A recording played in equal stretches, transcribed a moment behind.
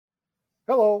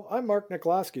Hello, I'm Mark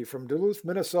Nicklawske from Duluth,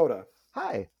 Minnesota.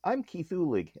 Hi, I'm Keith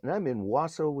Uhlig, and I'm in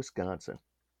Wausau, Wisconsin.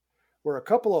 We're a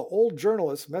couple of old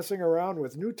journalists messing around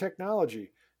with new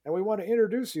technology, and we want to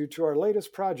introduce you to our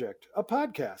latest project, a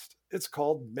podcast. It's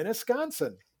called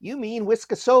Minnesconsin. You mean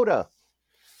Wiscosota?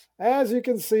 As you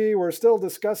can see, we're still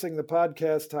discussing the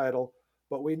podcast title,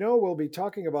 but we know we'll be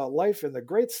talking about life in the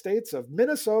great states of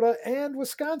Minnesota and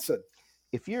Wisconsin.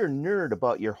 If you're a nerd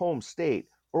about your home state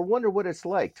or wonder what it's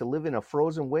like to live in a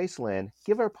frozen wasteland,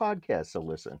 give our podcast a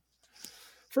listen.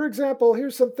 For example,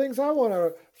 here's some things I want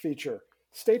to feature: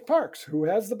 state parks, who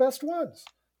has the best ones,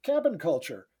 cabin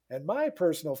culture, and my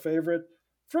personal favorite,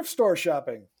 thrift store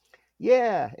shopping.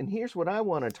 Yeah, and here's what I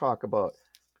want to talk about: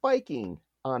 biking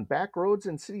on back roads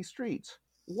and city streets,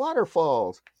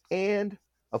 waterfalls, and,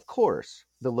 of course,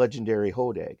 the legendary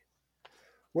hodag.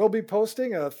 We'll be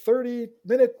posting a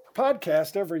 30-minute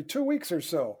podcast every 2 weeks or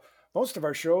so. Most of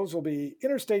our shows will be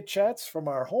interstate chats from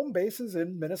our home bases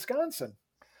in Minnesconsin.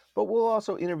 But we'll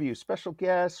also interview special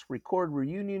guests, record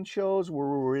reunion shows where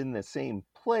we're in the same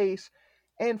place,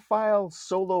 and file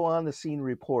solo on the scene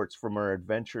reports from our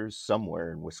adventures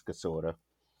somewhere in Wiscosota.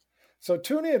 So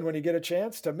tune in when you get a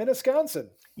chance to Minnesconsin.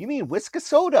 You mean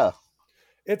Wiscosota?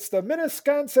 It's the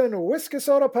Minnesconsin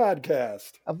Wiscosota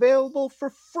podcast. Available for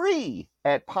free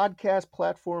at podcast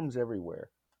platforms everywhere.